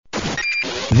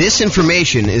This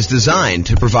information is designed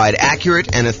to provide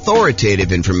accurate and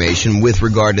authoritative information with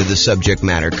regard to the subject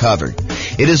matter covered.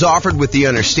 It is offered with the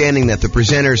understanding that the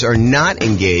presenters are not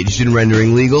engaged in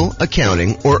rendering legal,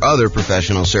 accounting, or other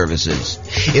professional services.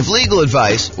 If legal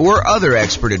advice or other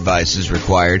expert advice is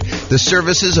required, the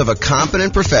services of a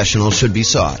competent professional should be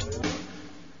sought.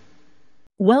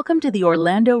 Welcome to the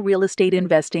Orlando Real Estate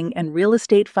Investing and Real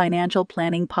Estate Financial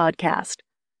Planning Podcast.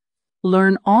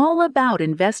 Learn all about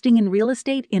investing in real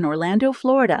estate in Orlando,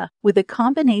 Florida, with a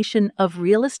combination of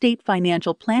real estate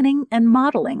financial planning and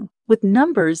modeling with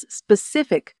numbers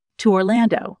specific to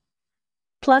Orlando.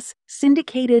 Plus,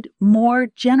 syndicated, more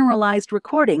generalized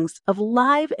recordings of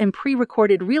live and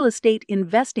pre-recorded real estate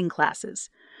investing classes,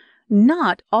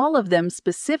 not all of them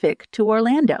specific to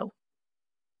Orlando.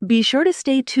 Be sure to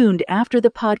stay tuned after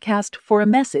the podcast for a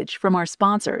message from our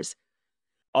sponsors.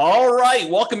 All right.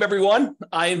 Welcome, everyone.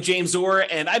 I am James Orr,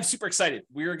 and I'm super excited.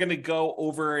 We're going to go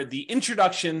over the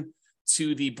introduction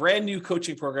to the brand new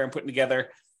coaching program I'm putting together.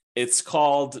 It's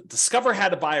called Discover How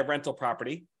to Buy a Rental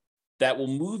Property that will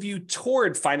move you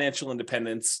toward financial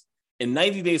independence in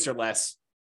 90 days or less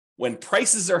when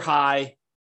prices are high,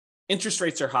 interest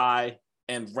rates are high,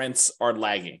 and rents are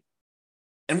lagging.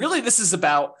 And really, this is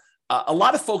about a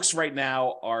lot of folks right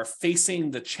now are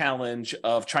facing the challenge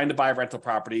of trying to buy a rental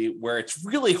property where it's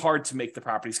really hard to make the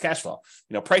property's cash flow.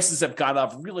 You know, prices have gone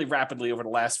up really rapidly over the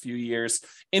last few years.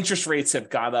 Interest rates have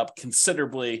gone up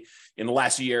considerably in the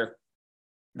last year.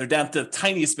 They're down to the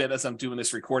tiniest bit as I'm doing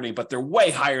this recording, but they're way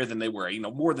higher than they were,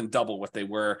 more than double what they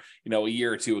were, a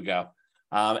year or two ago.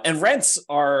 And rents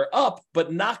are up,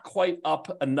 but not quite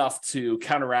up enough to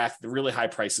counteract the really high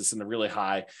prices and the really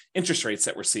high interest rates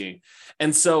that we're seeing.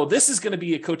 And so this is going to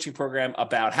be a coaching program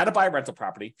about how to buy a rental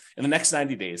property in the next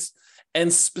 90 days,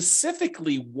 and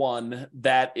specifically one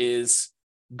that is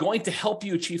going to help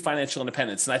you achieve financial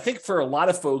independence. And I think for a lot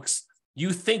of folks,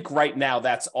 you think right now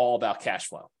that's all about cash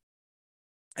flow.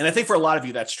 And I think for a lot of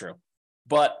you, that's true.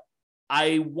 But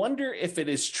I wonder if it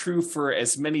is true for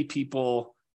as many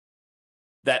people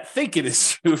that think it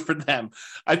is true for them.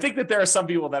 I think that there are some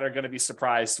people that are going to be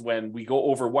surprised when we go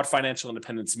over what financial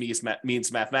independence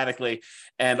means mathematically,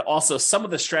 and also some of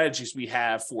the strategies we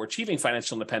have for achieving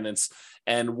financial independence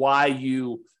and why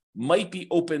you might be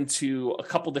open to a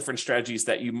couple different strategies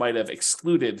that you might have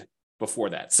excluded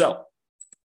before that. So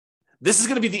this is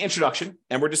going to be the introduction,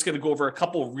 and we're just going to go over a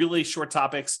couple of really short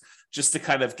topics just to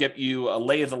kind of get you a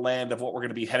lay of the land of what we're going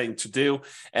to be heading to do.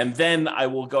 And then I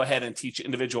will go ahead and teach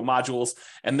individual modules.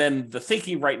 And then the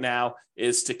thinking right now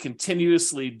is to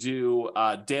continuously do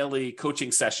daily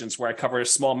coaching sessions where I cover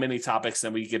small mini topics,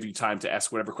 and we give you time to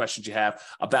ask whatever questions you have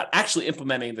about actually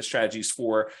implementing the strategies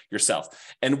for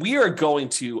yourself. And we are going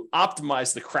to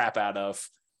optimize the crap out of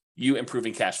you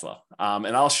improving cash flow.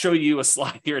 And I'll show you a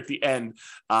slide here at the end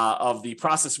of the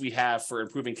process we have for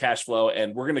improving cash flow.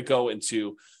 And we're going to go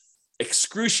into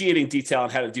excruciating detail on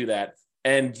how to do that.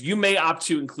 And you may opt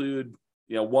to include,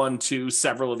 one, two,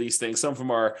 several of these things. Some of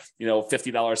them are,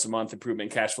 $50 a month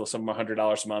improvement in cash flow. Some of them are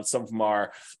 $100 a month. Some of them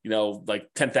are, like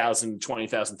 $10,000,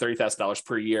 $20,000, $30,000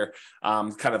 per year,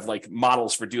 kind of like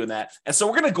models for doing that. And so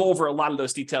we're going to go over a lot of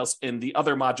those details in the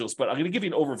other modules, but I'm going to give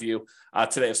you an overview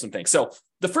today of some things. So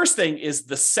the first thing is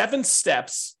the 7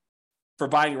 steps for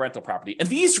buying a rental property. And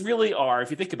these really are,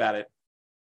 if you think about it,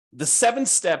 the 7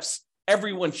 steps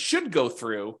everyone should go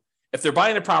through if they're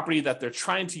buying a property that they're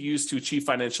trying to use to achieve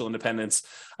financial independence,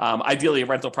 ideally a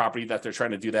rental property that they're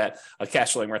trying to do that, a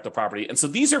cash flowing rental property. And so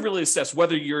these are really the steps,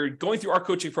 whether you're going through our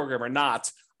coaching program or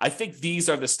not. I think these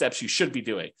are the steps you should be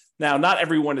doing. Now, not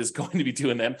everyone is going to be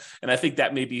doing them, and I think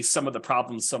that may be some of the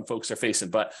problems some folks are facing,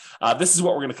 but this is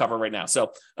what we're going to cover right now.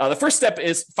 So the first step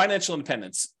is financial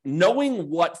independence, knowing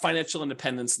what financial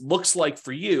independence looks like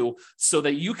for you so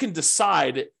that you can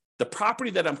decide the property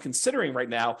that I'm considering right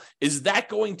now, is that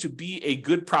going to be a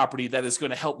good property that is going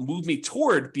to help move me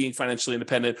toward being financially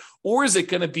independent? Or is it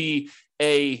going to be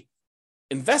a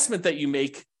investment that you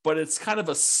make, but it's kind of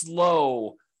a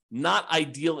slow, not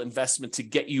ideal investment to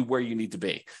get you where you need to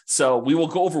be? So we will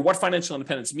go over what financial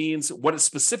independence means, what it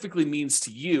specifically means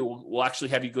to you. We'll actually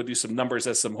have you go do some numbers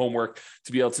as some homework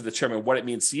to be able to determine what it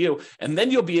means to you. And then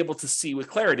you'll be able to see with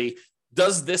clarity,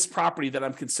 does this property that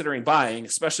I'm considering buying,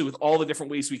 especially with all the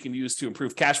different ways we can use to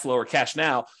improve cash flow or cash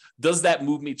now, does that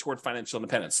move me toward financial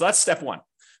independence? So that's step 1.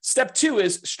 Step 2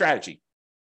 is strategy.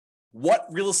 What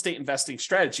real estate investing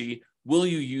strategy will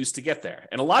you use to get there?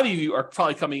 And a lot of you are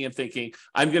probably coming in thinking,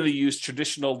 I'm going to use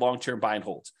traditional long-term buy and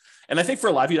hold. And I think for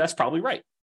a lot of you, that's probably right.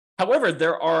 However,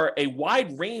 there are a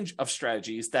wide range of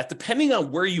strategies that, depending on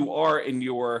where you are in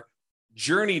your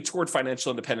journey toward financial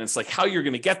independence, like how you're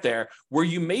going to get there, where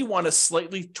you may want to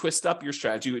slightly twist up your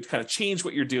strategy, kind of change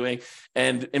what you're doing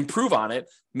and improve on it,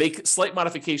 make slight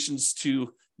modifications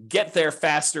to get there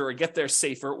faster or get there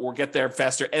safer or get there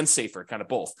faster and safer, kind of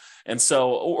both. And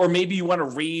so, or maybe you want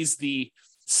to raise the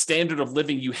standard of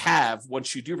living you have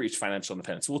once you do reach financial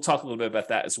independence. We'll talk a little bit about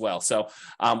that as well. So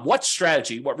what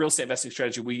real estate investing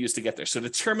strategy we use to get there? So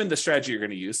determine the strategy you're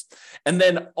going to use. And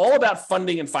then all about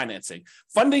funding and financing.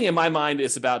 Funding, in my mind,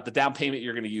 is about the down payment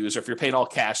you're going to use, or if you're paying all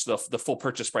cash, the full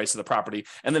purchase price of the property.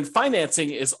 And then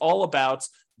financing is all about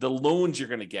the loans you're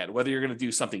going to get, whether you're going to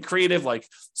do something creative like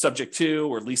subject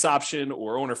to or lease option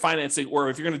or owner financing, or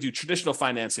if you're going to do traditional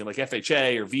financing like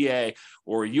FHA or VA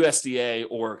or USDA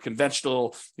or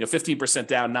conventional, 15%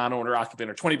 down non-owner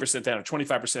occupant, or 20% down or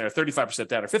 25% or 35%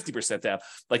 down or 50% down.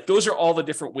 Like those are all the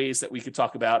different ways that we could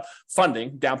talk about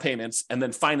funding, down payments, and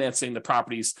then financing the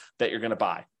properties that you're going to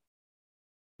buy.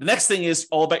 The next thing is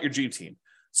all about your dream team.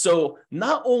 So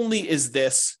not only is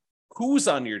this who's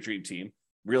on your dream team,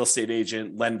 real estate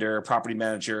agent, lender, property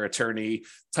manager, attorney,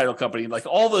 title company, like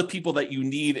all the people that you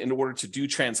need in order to do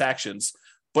transactions,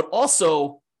 but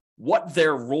also what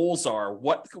their roles are,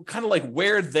 what kind of like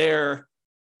where their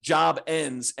job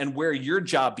ends and where your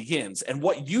job begins, and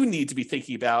what you need to be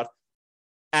thinking about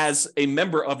as a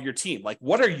member of your team. Like,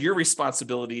 what are your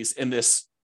responsibilities in this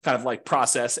kind of like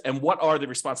process, and what are the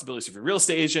responsibilities of your real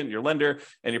estate agent, your lender,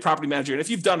 and your property manager? And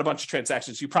if you've done a bunch of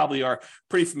transactions, you probably are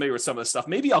pretty familiar with some of this stuff.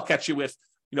 Maybe I'll catch you with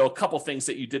a couple things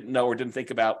that you didn't know or didn't think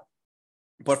about.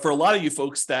 But for a lot of you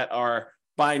folks that are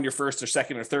buying your first or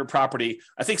second or third property,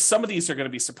 I think some of these are going to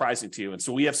be surprising to you. And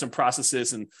so we have some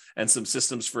processes and some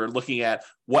systems for looking at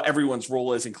what everyone's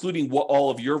role is, including what all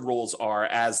of your roles are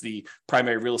as the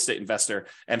primary real estate investor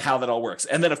and how that all works.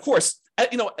 And then, of course,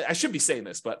 I should be saying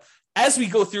this, but as we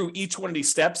go through each one of these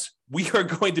steps, we are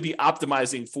going to be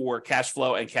optimizing for cash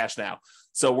flow and cash now.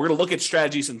 So we're going to look at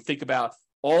strategies and think about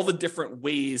all the different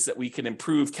ways that we can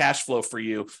improve cash flow for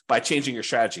you by changing your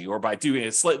strategy, or by doing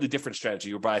a slightly different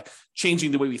strategy, or by changing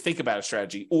the way we think about a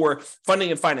strategy, or funding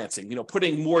and financing,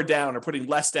 putting more down or putting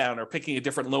less down, or picking a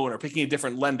different loan or picking a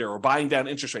different lender, or buying down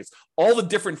interest rates, all the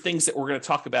different things that we're going to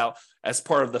talk about as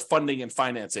part of the funding and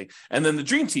financing. And then the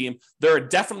dream team, there are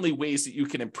definitely ways that you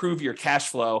can improve your cash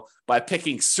flow by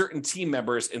picking certain team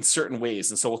members in certain ways.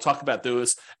 And so we'll talk about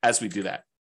those as we do that.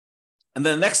 And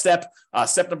then the next step,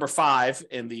 step number 5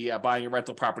 in the buying a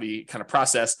rental property kind of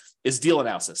process, is deal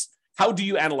analysis. How do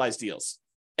you analyze deals?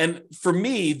 And for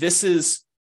me, this is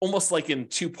almost like in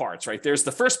 2 parts, right? There's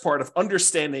the first part of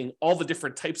understanding all the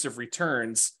different types of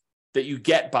returns that you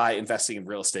get by investing in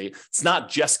real estate. It's not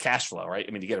just cash flow, right?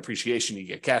 I mean, you get appreciation, you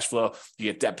get cash flow, you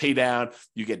get debt pay down,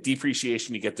 you get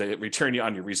depreciation, you get the return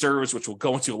on your reserves, which we'll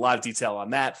go into a lot of detail on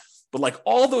that. But like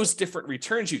all those different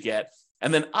returns you get,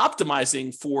 and then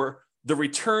optimizing for the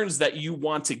returns that you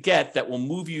want to get that will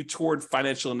move you toward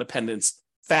financial independence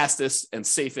fastest and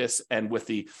safest and with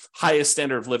the highest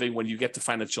standard of living when you get to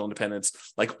financial independence.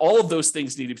 Like all of those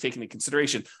things need to be taken into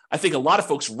consideration. I think a lot of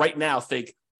folks right now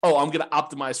think, oh, I'm going to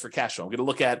optimize for cash flow. I'm going to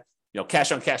look at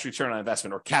cash on cash return on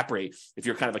investment, or cap rate, if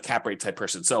you're kind of a cap rate type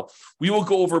person. So we will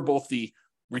go over both the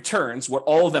returns, what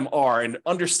all of them are, and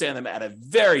understand them at a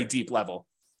very deep level.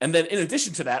 And then in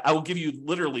addition to that, I will give you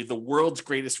literally the world's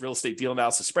greatest real estate deal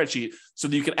analysis spreadsheet so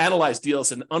that you can analyze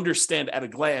deals and understand at a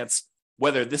glance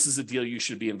whether this is a deal you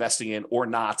should be investing in or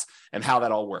not, and how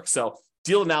that all works. So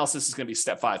deal analysis is going to be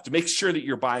step 5, to make sure that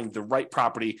you're buying the right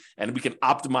property and we can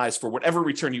optimize for whatever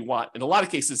return you want. In a lot of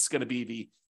cases, it's going to be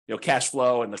the cash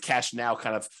flow and the cash now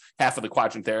kind of half of the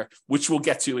quadrant there, which we'll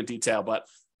get to in detail. But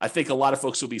I think a lot of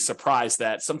folks will be surprised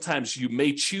that sometimes you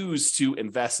may choose to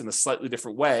invest in a slightly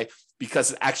different way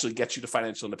because it actually gets you to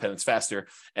financial independence faster,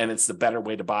 and it's the better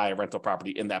way to buy a rental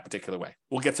property in that particular way.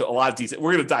 We'll get to a lot of detail.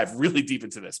 We're going to dive really deep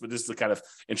into this, but this is the kind of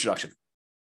introduction.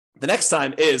 The next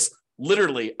time is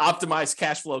literally optimize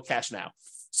cash flow, cash now.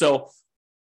 So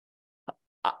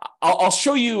I'll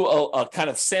show you a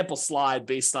kind of sample slide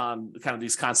based on kind of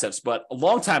these concepts, but a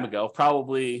long time ago,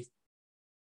 probably,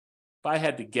 if I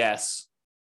had to guess,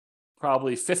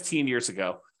 probably 15 years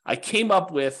ago, I came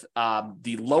up with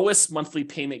the lowest monthly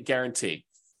payment guarantee.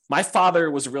 My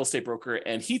father was a real estate broker,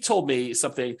 and he told me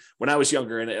something when I was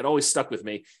younger, and it always stuck with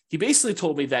me. He basically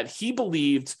told me that he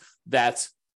believed that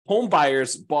home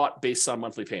buyers bought based on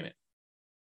monthly payment,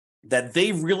 that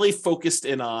they really focused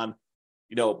in on,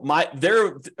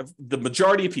 the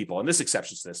majority of people, and there's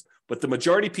exceptions to this, but the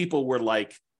majority of people were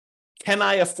like, can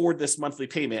I afford this monthly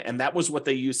payment? And that was what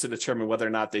they used to determine whether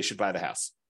or not they should buy the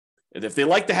house. And if they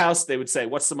like the house, they would say,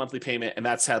 what's the monthly payment? And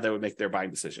that's how they would make their buying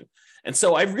decision. And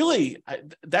so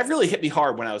that really hit me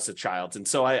hard when I was a child. And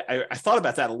so I thought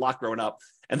about that a lot growing up.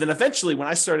 And then eventually when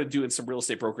I started doing some real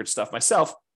estate brokerage stuff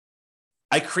myself,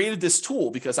 I created this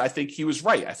tool because I think he was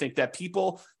right. I think that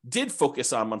people did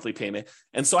focus on monthly payment.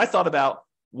 And so I thought about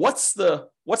what's the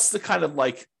kind of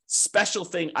like special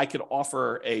thing I could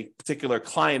offer a particular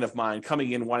client of mine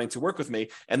coming in wanting to work with me.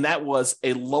 And that was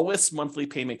a lowest monthly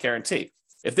payment guarantee.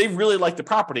 If they really like the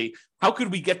property, how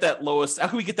could we get that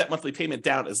monthly payment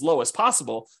down as low as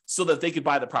possible so that they could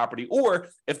buy the property? Or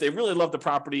if they really love the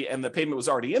property and the payment was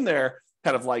already in there,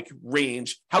 kind of like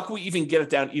range, how can we even get it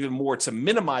down even more to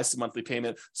minimize the monthly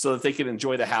payment so that they can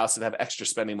enjoy the house and have extra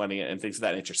spending money and things of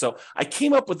that nature? So I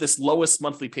came up with this lowest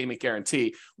monthly payment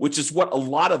guarantee, which is what a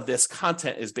lot of this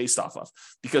content is based off of.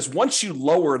 Because once you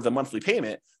lower the monthly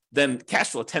payment, then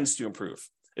cash flow tends to improve.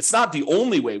 It's not the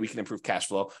only way we can improve cash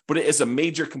flow, but it is a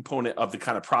major component of the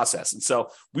kind of process. And so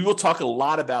we will talk a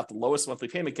lot about the lowest monthly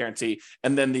payment guarantee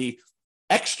and then the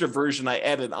extra version I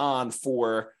added on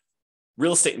for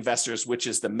real estate investors, which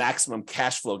is the maximum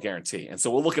cash flow guarantee. And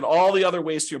so we'll look at all the other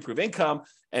ways to improve income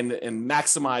and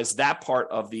maximize that part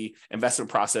of the investment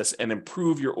process and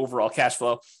improve your overall cash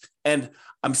flow. And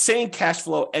I'm saying cash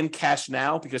flow and cash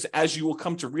now because as you will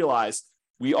come to realize,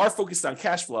 we are focused on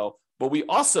cash flow, but we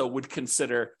also would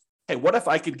consider, hey, what if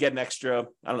I could get an extra,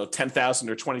 I don't know, $10,000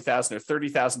 or $20,000 or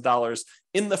 $30,000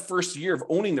 in the first year of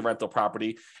owning the rental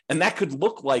property? And that could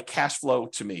look like cash flow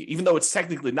to me, even though it's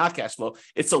technically not cash flow.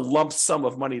 It's a lump sum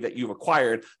of money that you've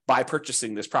acquired by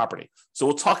purchasing this property. So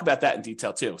we'll talk about that in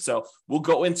detail too. So we'll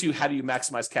go into how do you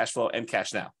maximize cash flow and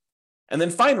cash now. And then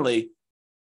finally,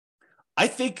 I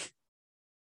think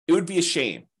it would be a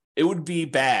shame. It would be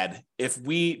bad if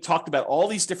we talked about all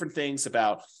these different things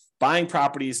about buying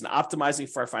properties and optimizing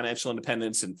for our financial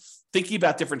independence and thinking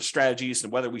about different strategies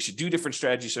and whether we should do different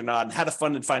strategies or not and how to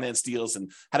fund and finance deals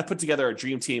and how to put together a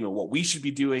dream team and what we should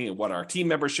be doing and what our team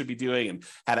members should be doing and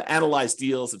how to analyze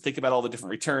deals and think about all the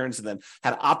different returns and then how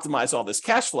to optimize all this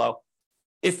cash flow.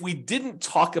 If we didn't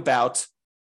talk about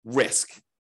risk,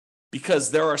 because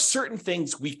there are certain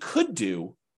things we could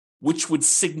do which would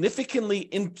significantly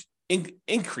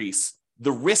increase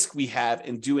the risk we have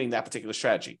in doing that particular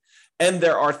strategy. And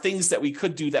there are things that we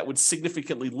could do that would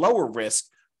significantly lower risk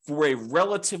for a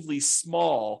relatively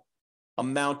small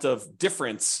amount of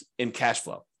difference in cash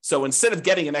flow. So instead of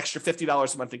getting an extra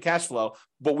 $50 a month in cash flow,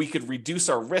 but we could reduce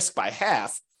our risk by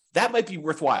half, that might be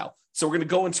worthwhile. So we're going to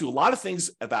go into a lot of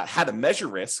things about how to measure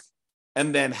risk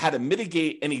and then how to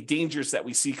mitigate any dangers that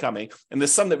we see coming. And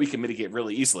there's some that we can mitigate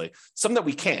really easily, some that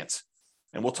we can't.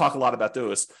 And we'll talk a lot about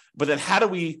those. But then how do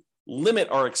we limit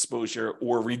our exposure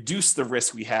or reduce the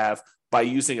risk we have by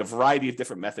using a variety of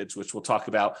different methods, which we'll talk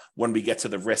about when we get to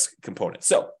the risk component.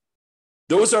 So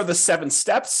those are the 7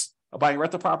 steps of buying a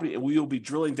rental property, and we will be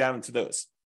drilling down into those.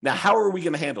 Now, how are we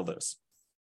going to handle those?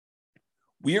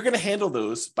 We are going to handle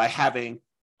those by having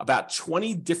about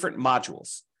 20 different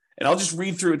modules. And I'll just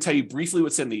read through and tell you briefly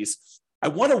what's in these. I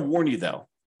want to warn you, though,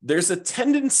 there's a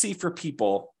tendency for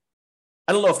people,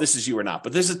 I don't know if this is you or not,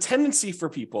 but there's a tendency for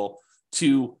people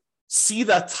to see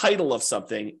the title of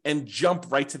something and jump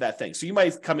right to that thing. So you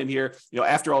might come in here,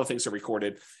 after all the things are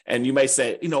recorded, and you might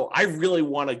say, I really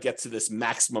want to get to this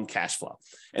maximum cash flow.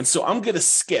 And so I'm going to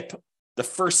skip the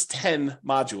first 10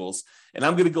 modules, and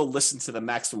I'm going to go listen to the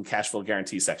maximum cash flow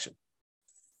guarantee section.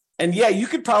 And yeah, you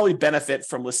could probably benefit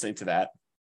from listening to that,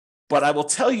 but I will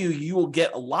tell you, you will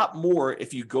get a lot more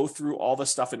if you go through all the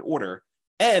stuff in order.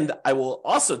 And I will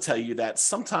also tell you that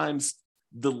sometimes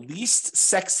the least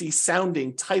sexy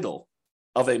sounding title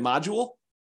of a module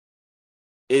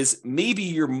is maybe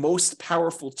your most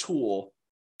powerful tool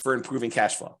for improving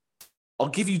cash flow. I'll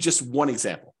give you just one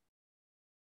example.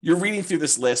 You're reading through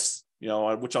this list,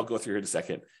 which I'll go through here in a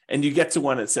second, and you get to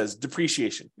one that says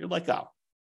depreciation. You're like, oh,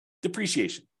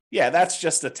 depreciation. Yeah, that's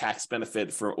just a tax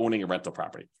benefit for owning a rental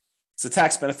property. It's a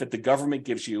tax benefit the government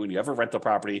gives you when you have a rental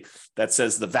property that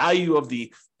says the value of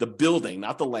the building,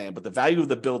 not the land, but the value of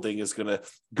the building is going to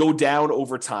go down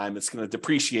over time. It's going to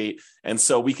depreciate. And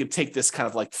so we can take this kind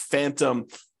of like phantom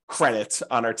credit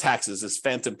on our taxes, this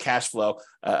phantom cash flow,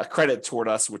 a credit toward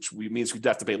us, which means we'd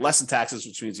have to pay less in taxes,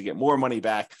 which means you get more money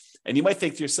back. And you might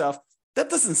think to yourself, that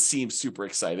doesn't seem super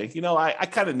exciting. I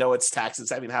kind of know it's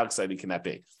taxes. I mean, how exciting can that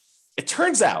be? It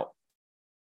turns out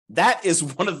that is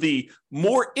one of the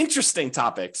more interesting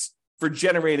topics for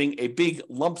generating a big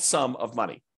lump sum of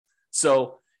money.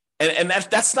 So, and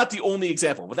that's not the only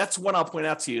example, but that's one I'll point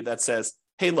out to you that says,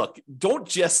 hey, look, don't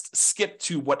just skip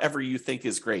to whatever you think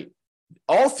is great.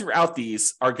 All throughout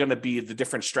these are going to be the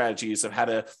different strategies of how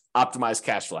to optimize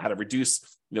cash flow, how to reduce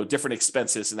different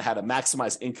expenses and how to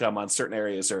maximize income on certain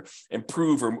areas or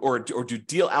improve or do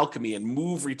deal alchemy and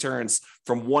move returns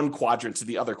from one quadrant to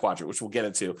the other quadrant, which we'll get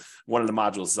into. One of the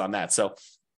modules is on that. So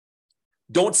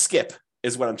don't skip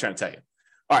is what I'm trying to tell you.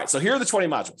 All right, so here are the 20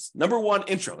 modules. Number 1,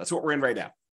 intro. That's what we're in right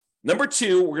now. Number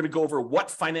 2, we're going to go over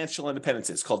what financial independence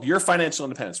is, called Your Financial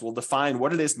Independence. We'll define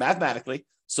what it is mathematically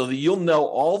so that you'll know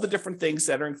all the different things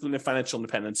that are included in financial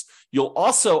independence. You'll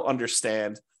also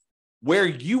understand where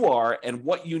you are and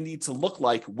what you need to look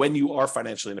like when you are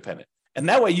financially independent. And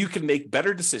that way you can make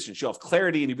better decisions. You'll have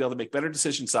clarity and you'll be able to make better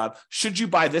decisions on, should you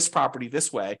buy this property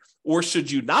this way, or should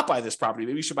you not buy this property?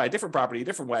 Maybe you should buy a different property a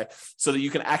different way so that you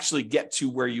can actually get to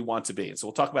where you want to be. And so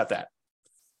we'll talk about that.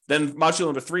 Then module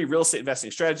number 3, real estate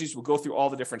investing strategies. We'll go through all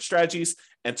the different strategies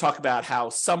and talk about how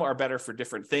some are better for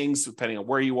different things, depending on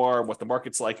where you are and what the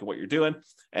market's like and what you're doing,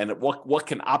 and what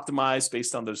can optimize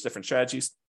based on those different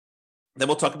strategies. Then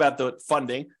we'll talk about the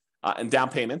funding and down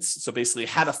payments. So basically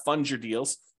how to fund your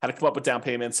deals, how to come up with down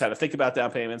payments, how to think about down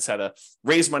payments, how to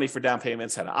raise money for down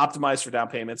payments, how to optimize for down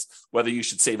payments, whether you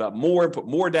should save up more, put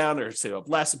more down, or save up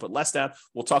less and put less down.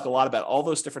 We'll talk a lot about all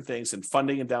those different things and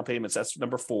funding and down payments. That's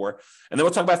number 4. And then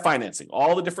we'll talk about financing,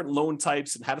 all the different loan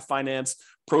types and how to finance,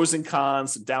 pros and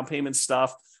cons, and down payment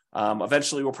stuff.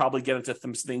 Eventually, we'll probably get into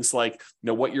things like,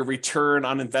 what your return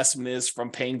on investment is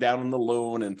from paying down on the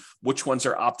loan and which ones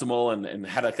are optimal and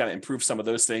how to kind of improve some of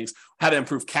those things, how to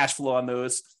improve cash flow on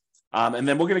those. And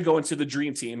then we're going to go into the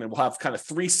Dream Team, and we'll have kind of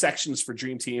 3 sections for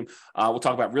Dream Team. We'll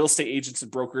talk about real estate agents and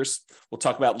brokers. We'll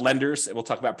talk about lenders, and we'll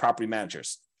talk about property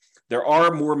managers. There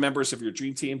are more members of your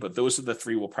Dream Team, but those are the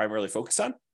 3 we'll primarily focus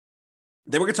on.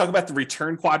 Then we're going to talk about the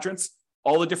return quadrants,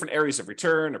 all the different areas of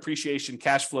return, appreciation,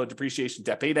 cash flow, depreciation,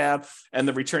 debt pay down, and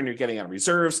the return you're getting on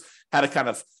reserves, how to kind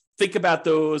of think about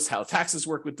those, how taxes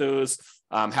work with those,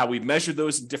 how we measure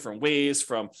those in different ways,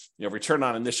 from return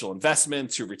on initial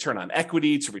investment to return on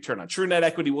equity to return on true net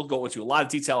equity. We'll go into a lot of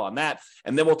detail on that.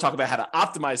 And then we'll talk about how to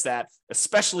optimize that,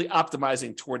 especially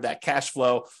optimizing toward that cash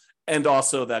flow and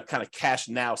also that kind of cash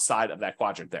now side of that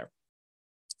quadrant there.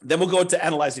 Then we'll go into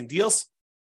analyzing deals.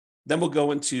 Then we'll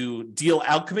go into deal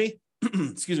alchemy.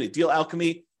 Excuse me. Deal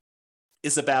alchemy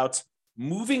is about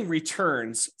moving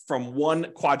returns from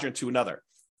one quadrant to another.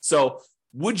 So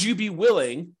would you be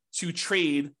willing to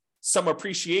trade some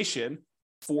appreciation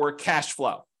for cash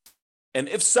flow? And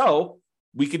if so,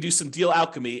 we could do some deal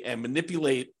alchemy and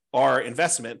manipulate our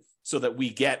investment so that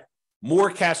we get more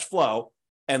cash flow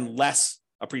and less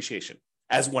appreciation,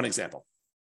 as one example.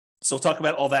 So we'll talk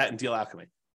about all that in deal alchemy.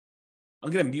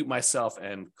 I'm going to mute myself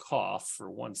and cough for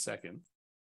 1 second.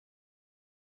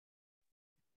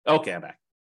 Okay, I'm back.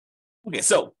 Okay,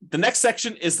 so the next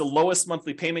section is the lowest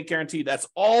monthly payment guarantee. That's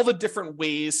all the different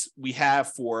ways we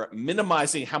have for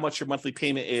minimizing how much your monthly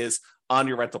payment is on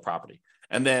your rental property.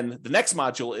 And then the next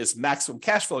module is maximum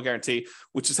cash flow guarantee,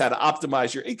 which is how to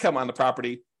optimize your income on the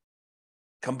property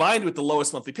combined with the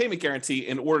lowest monthly payment guarantee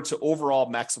in order to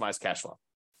overall maximize cash flow.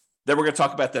 Then we're going to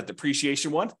talk about that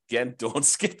depreciation one. Again, don't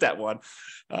skip that one.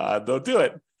 Don't do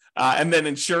it. And then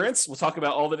insurance. We'll talk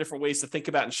about all the different ways to think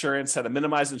about insurance, how to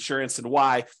minimize insurance, and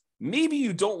why maybe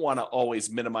you don't want to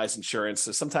always minimize insurance.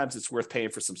 So sometimes it's worth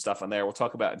paying for some stuff on there. We'll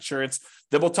talk about insurance.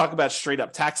 Then we'll talk about straight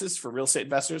up taxes for real estate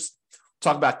investors.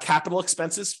 Talk about capital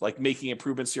expenses, like making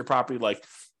improvements to your property, like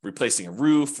replacing a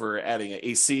roof or adding an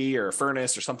AC or a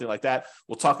furnace or something like that.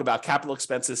 We'll talk about capital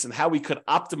expenses and how we could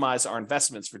optimize our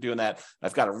investments for doing that.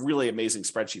 I've got a really amazing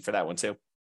spreadsheet for that one too.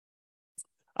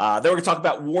 Then we're going to talk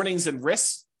about warnings and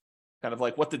risks, kind of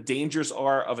like what the dangers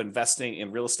are of investing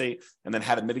in real estate and then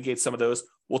how to mitigate some of those.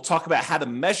 We'll talk about how to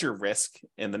measure risk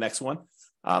in the next one,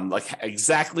 like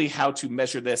exactly how to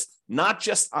measure this, not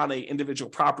just on an individual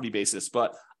property basis,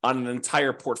 but on an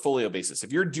entire portfolio basis.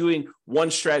 If you're doing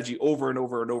one strategy over and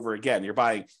over and over again, you're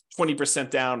buying 20%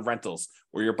 down rentals,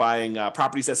 or you're buying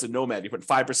properties as a nomad, you're putting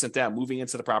 5% down, moving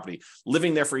into the property,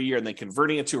 living there for a year, and then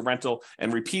converting it to a rental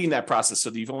and repeating that process so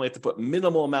that you've only have to put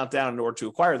minimal amount down in order to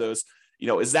acquire those.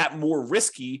 Is that more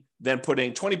risky than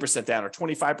putting 20% down or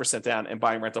 25% down and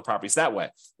buying rental properties that way?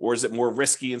 Or is it more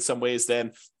risky in some ways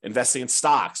than investing in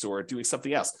stocks or doing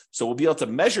something else? So we'll be able to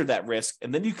measure that risk,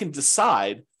 and then you can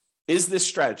decide, is this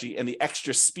strategy and the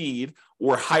extra speed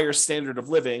or higher standard of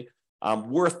living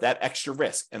worth that extra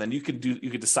risk? And then you can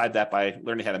decide that by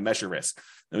learning how to measure risk.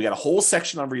 Then we got a whole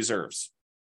section on reserves.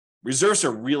 Reserves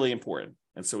are really important.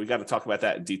 And so we got to talk about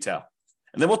that in detail.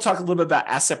 And then we'll talk a little bit about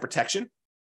asset protection.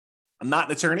 I'm not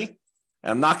an attorney,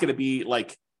 and I'm not going to be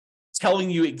like telling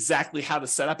you exactly how to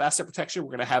set up asset protection. We're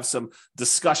going to have some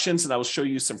discussions, and I will show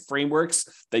you some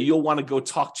frameworks that you'll want to go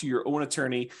talk to your own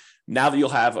attorney now that you'll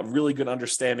have a really good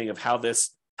understanding of how this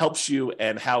helps you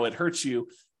and how it hurts you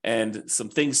and some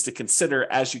things to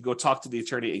consider as you go talk to the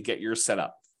attorney and get yours set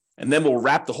up. And then we'll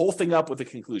wrap the whole thing up with a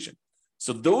conclusion.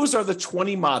 So those are the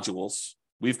 20 modules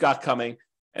we've got coming.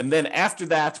 And then after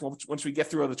that, once we get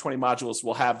through the 20 modules,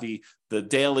 we'll have the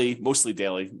daily, mostly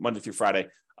daily, Monday through Friday,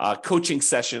 coaching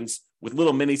sessions with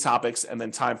little mini topics, and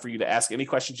then time for you to ask any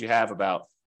questions you have about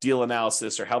deal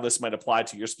analysis or how this might apply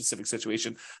to your specific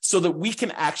situation, so that we can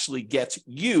actually get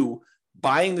you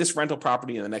buying this rental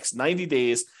property in the next 90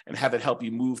 days and have it help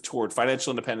you move toward financial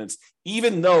independence,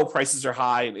 even though prices are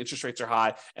high and interest rates are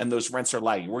high and those rents are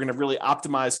lagging. We're going to really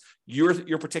optimize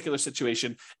your particular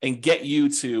situation and get you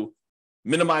to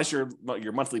minimize your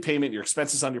monthly payment, your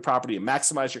expenses on your property, and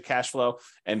maximize your cash flow,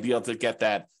 and be able to get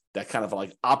that kind of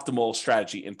like optimal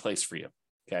strategy in place for you.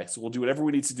 Okay, so we'll do whatever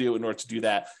we need to do in order to do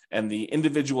that. And the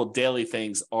individual daily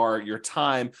things are your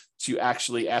time to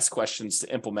actually ask questions,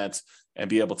 to implement, and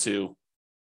be able to,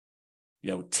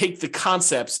 take the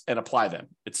concepts and apply them.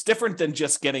 It's different than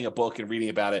just getting a book and reading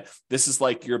about it. This is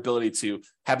like your ability to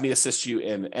have me assist you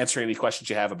in answering any questions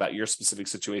you have about your specific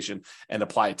situation and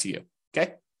apply it to you.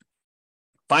 Okay.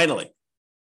 Finally.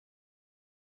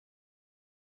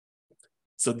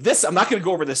 So this, I'm not going to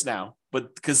go over this now,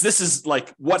 but because this is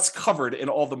like what's covered in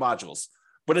all the modules,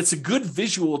 but it's a good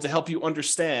visual to help you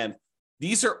understand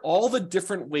these are all the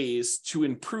different ways to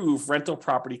improve rental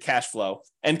property cash flow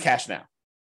and cash now.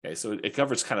 Okay, so it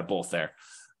covers kind of both there.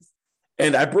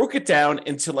 And I broke it down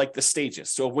into like the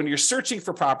stages. So when you're searching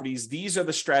for properties, these are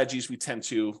the strategies we tend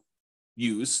to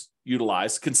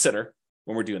utilize, consider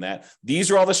when we're doing that. These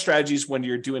are all the strategies when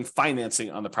you're doing financing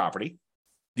on the property.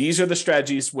 These are the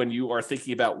strategies when you are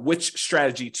thinking about which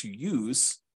strategy to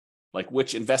use, like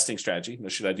which investing strategy.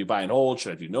 Should I do buy and hold?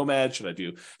 Should I do nomad? Should I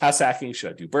do house hacking? Should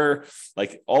I do BRRRR?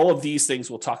 Like all of these things,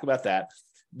 we'll talk about that.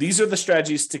 These are the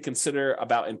strategies to consider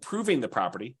about improving the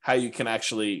property, how you can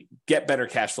actually get better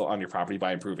cash flow on your property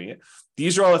by improving it.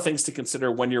 These are all the things to consider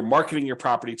when you're marketing your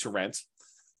property to rent.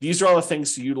 These are all the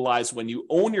things to utilize when you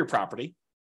own your property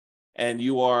and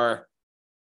you are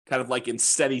kind of like in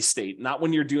steady state, not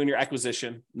when you're doing your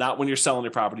acquisition, not when you're selling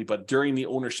your property, but during the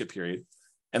ownership period.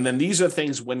 And then these are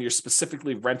things when you're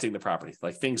specifically renting the property,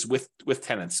 like things with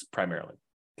tenants primarily.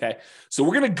 Okay, so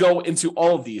we're going to go into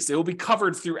all of these. They will be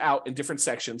covered throughout in different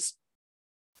sections.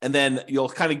 And then you'll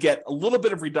kind of get a little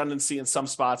bit of redundancy in some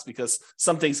spots because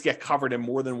some things get covered in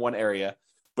more than one area.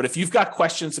 But if you've got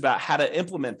questions about how to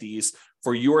implement these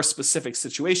for your specific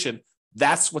situation,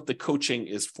 that's what the coaching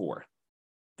is for.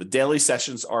 The daily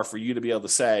sessions are for you to be able to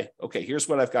say, okay, here's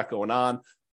what I've got going on.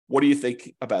 What do you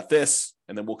think about this?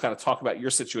 And then we'll kind of talk about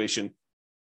your situation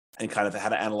and kind of how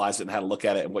to analyze it and how to look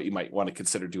at it and what you might want to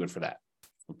consider doing for that.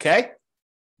 Okay,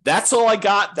 that's all I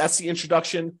got. That's the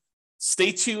introduction.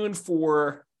 Stay tuned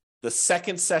for the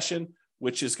second session,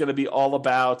 which is going to be all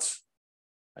about,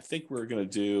 I think we're going to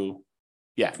do,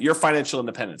 your financial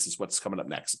independence is what's coming up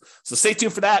next. So stay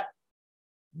tuned for that.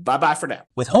 Bye-bye for now.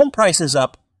 With home prices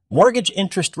up, mortgage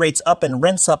interest rates up, and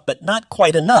rents up, but not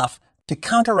quite enough to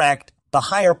counteract the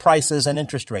higher prices and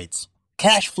interest rates.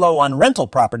 Cash flow on rental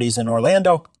properties in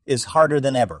Orlando is harder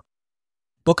than ever.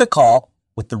 Book a call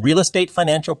with the Real Estate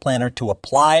Financial Planner to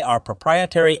apply our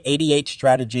proprietary 88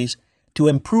 strategies to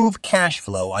improve cash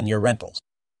flow on your rentals.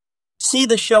 See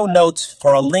the show notes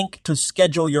for a link to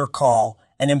schedule your call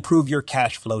and improve your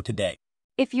cash flow today.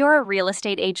 If you're a real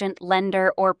estate agent,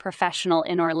 lender, or professional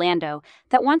in Orlando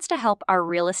that wants to help our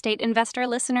real estate investor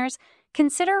listeners,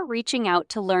 consider reaching out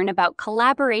to learn about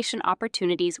collaboration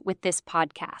opportunities with this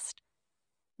podcast.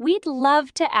 We'd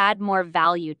love to add more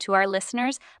value to our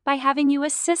listeners by having you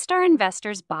assist our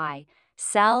investors buy,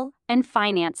 sell, and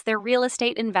finance their real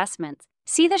estate investments.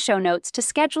 See the show notes to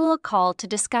schedule a call to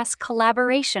discuss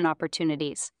collaboration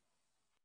opportunities.